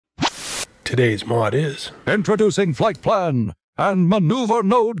Today's mod is Introducing Flight Plan and Maneuver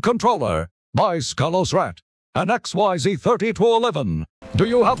Node Controller by Schlosrat and XYZ3211. Do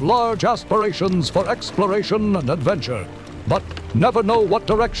you have large aspirations for exploration and adventure, but never know what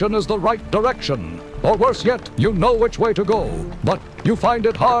direction is the right direction? Or worse yet, you know which way to go, but you find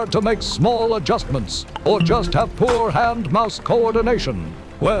it hard to make small adjustments, or just have poor hand-mouse coordination?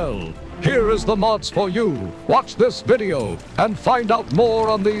 Well, here is the mods for you. Watch this video and find out more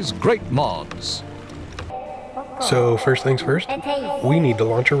on these great mods. So first things first, we need to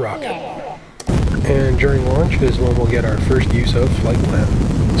launch a rocket. And during launch is when we'll get our first use of flight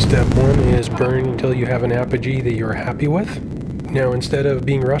plan. Step 1 is burn until you have an apogee that you're happy with. Now instead of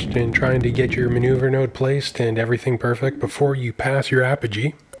being rushed and trying to get your maneuver node placed and everything perfect before you pass your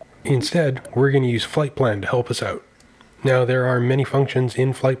apogee, instead we're going to use flight plan to help us out. Now there are many functions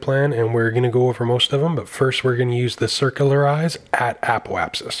in flight plan and we're going to go over most of them, but first we're going to use the circularize at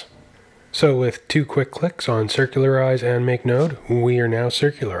apoapsis. So with 2 quick clicks on circularize and make node, we are now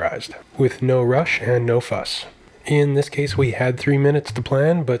circularized with no rush and no fuss. In this case we had 3 minutes to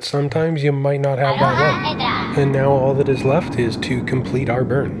plan, but sometimes you might not have that long. And now all that is left is to complete our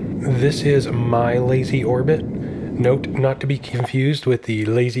burn. This is my lazy orbit. Note not to be confused with the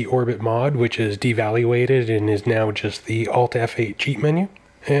lazy orbit mod, which is devaluated and is now just the Alt F8 cheat menu.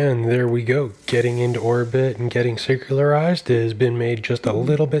 And there we go, getting into orbit and getting circularized has been made just a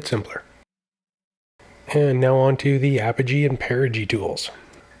little bit simpler. And now on to the apogee and perigee tools.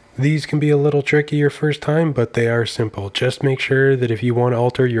 These can be a little tricky your first time, but they are simple. Just make sure that if you want to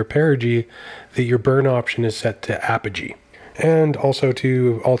alter your perigee, that your burn option is set to apogee. And also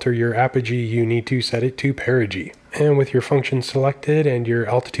to alter your apogee, you need to set it to perigee. And with your function selected and your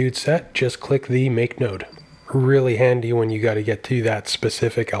altitude set, just click the make node. Really handy when you got to get to that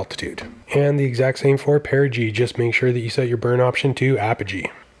specific altitude. And the exact same for perigee, just make sure that you set your burn option to apogee.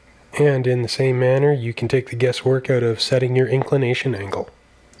 And in the same manner, you can take the guesswork out of setting your inclination angle.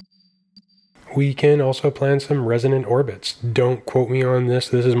 We can also plan some resonant orbits. Don't quote me on this.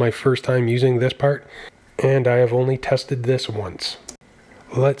 This is my first time using this part, and I have only tested this once.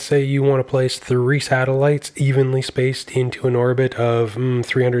 Let's say you want to place 3 satellites evenly spaced into an orbit of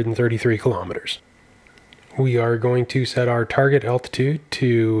 333 kilometers. We are going to set our target altitude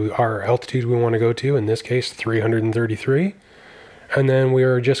to our altitude we want to go to, in this case 333. And then we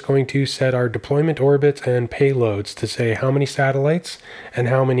are just going to set our deployment orbits and payloads to say how many satellites and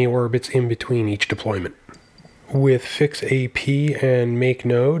how many orbits in between each deployment. With fix AP and make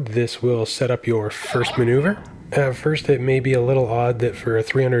node, this will set up your first maneuver. At first it may be a little odd that for a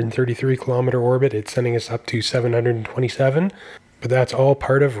 333 kilometer orbit it's sending us up to 727, but that's all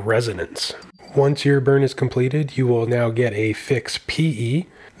part of resonance. Once your burn is completed, you will now get a fix PE.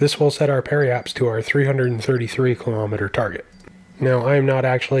 This will set our periaps to our 333 kilometer target. Now, I am not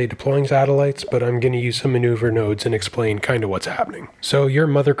actually deploying satellites, but I'm going to use some maneuver nodes and explain kind of what's happening. So your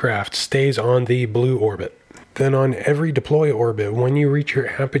mothercraft stays on the blue orbit. Then on every deploy orbit, when you reach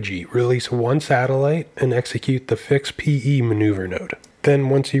your apogee, release 1 satellite and execute the fix PE maneuver node. Then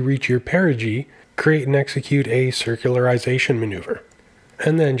once you reach your perigee, create and execute a circularization maneuver.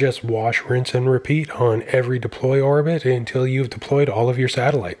 And then just wash, rinse, and repeat on every deploy orbit until you've deployed all of your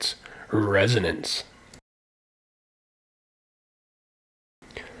satellites. Resonance.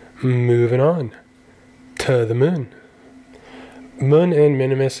 Moving on to the moon. Moon and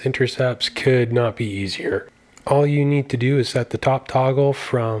Minimus intercepts could not be easier. All you need to do is set the top toggle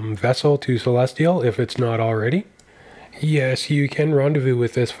from Vessel to Celestial if it's not already. Yes, you can rendezvous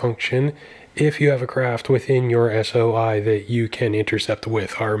with this function if you have a craft within your SOI that you can intercept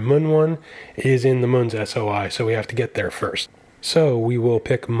with. Our Moon one is in the Moon's SOI, so we have to get there first. So we will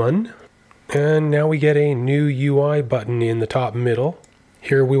pick Moon, and now we get a new UI button in the top middle.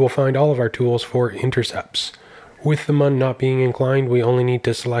 Here we will find all of our tools for intercepts. With the MUN not being inclined, we only need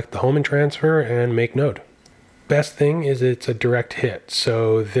to select the home and transfer and make node. Best thing is it's a direct hit,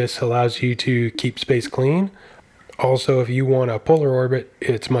 so this allows you to keep space clean. Also, if you want a polar orbit,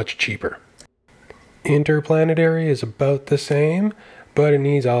 it's much cheaper. Interplanetary is about the same, but it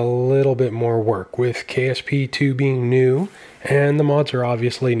needs a little bit more work. With KSP 2 being new, and the mods are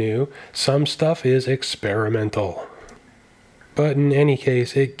obviously new, some stuff is experimental. But in any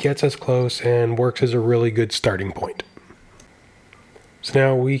case, it gets us close and works as a really good starting point. So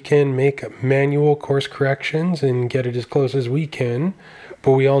now we can make manual course corrections and get it as close as we can,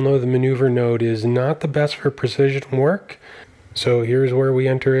 but we all know the maneuver node is not the best for precision work. So here's where we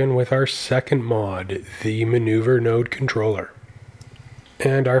enter in with our second mod, the maneuver node controller.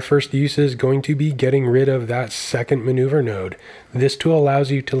 And our first use is going to be getting rid of that second maneuver node. This tool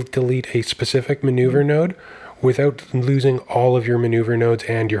allows you to delete a specific maneuver node without losing all of your maneuver nodes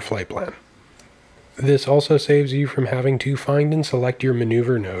and your flight plan. This also saves you from having to find and select your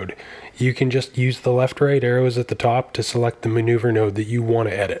maneuver node. You can just use the left-right arrows at the top to select the maneuver node that you want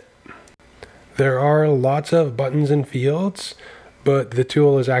to edit. There are lots of buttons and fields, but the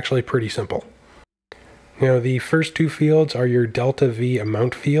tool is actually pretty simple. Now, the first two fields are your delta V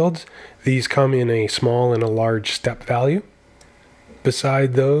amount fields. These come in a small and a large step value.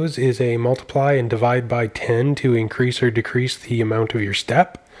 Beside those is a multiply and divide by 10 to increase or decrease the amount of your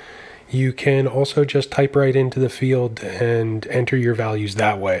step. You can also just type right into the field and enter your values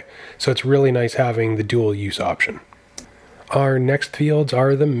that way. So it's really nice having the dual use option. Our next fields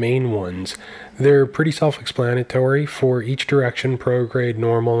are the main ones. They're pretty self-explanatory. For each direction, prograde,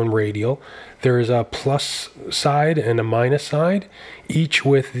 normal, and radial, there is a plus side and a minus side, each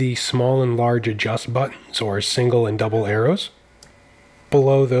with the small and large adjust buttons or single and double arrows.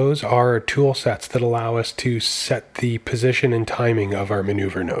 Below those are tool sets that allow us to set the position and timing of our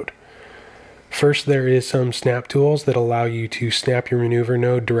maneuver node. First, there is some snap tools that allow you to snap your maneuver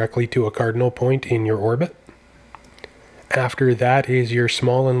node directly to a cardinal point in your orbit. After that is your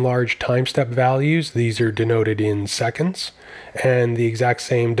small and large time step values. These are denoted in seconds, and the exact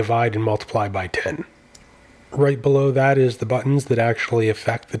same divide and multiply by 10. Right below that is the buttons that actually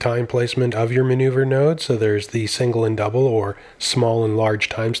affect the time placement of your maneuver node. So there's the single and double or small and large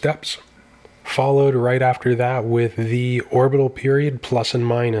time steps. Followed right after that with the orbital period plus and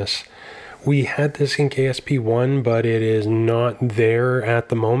minus. We had this in KSP1, but it is not there at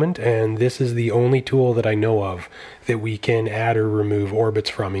the moment, and this is the only tool that I know of that we can add or remove orbits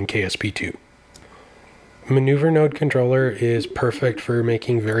from in KSP2. Maneuver node controller is perfect for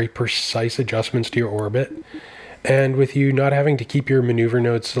making very precise adjustments to your orbit, and with you not having to keep your maneuver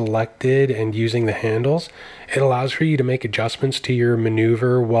node selected and using the handles, it allows for you to make adjustments to your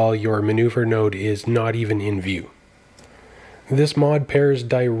maneuver while your maneuver node is not even in view. This mod pairs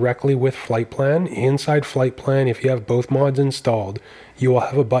directly with Flight Plan. Inside Flight Plan, if you have both mods installed, you will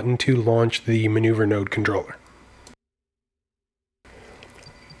have a button to launch the maneuver node controller.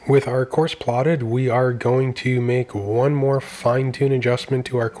 With our course plotted, we are going to make one more fine-tune adjustment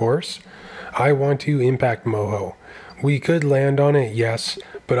to our course. I want to impact Moho. We could land on it, yes,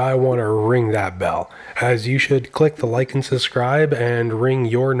 but I want to ring that bell, as you should click the like and subscribe and ring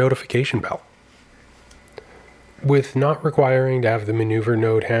your notification bell. With not requiring to have the maneuver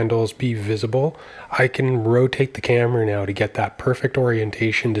node handles be visible, I can rotate the camera now to get that perfect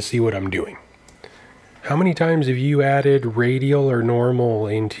orientation to see what I'm doing. How many times have you added radial or normal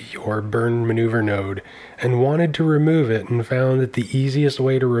into your burn maneuver node and wanted to remove it and found that the easiest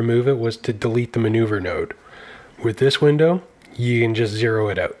way to remove it was to delete the maneuver node? With this window, you can just zero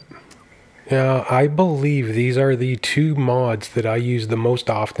it out. Now, I believe these are the two mods that I use the most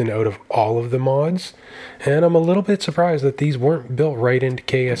often out of all of the mods, and I'm a little bit surprised that these weren't built right into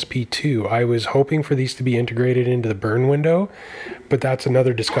KSP2. I was hoping for these to be integrated into the burn window, but that's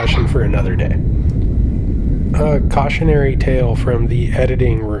another discussion for another day. A cautionary tale from the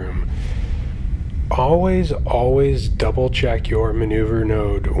editing room. Always double check your maneuver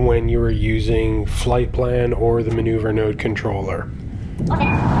node when you are using Flight Plan or the maneuver node controller.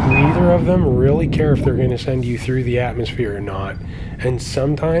 Neither of them really care if they're going to send you through the atmosphere or not, and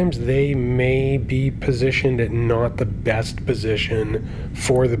sometimes they may be positioned at not the best position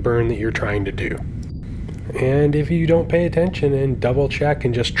for the burn that you're trying to do. And if you don't pay attention and double check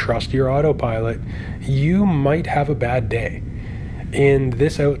and just trust your autopilot, you might have a bad day. In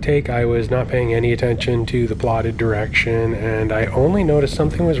this outtake, I was not paying any attention to the plotted direction, and I only noticed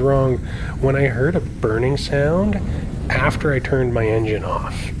something was wrong when I heard a burning sound after I turned my engine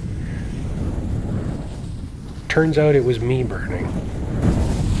off. Turns out it was me burning.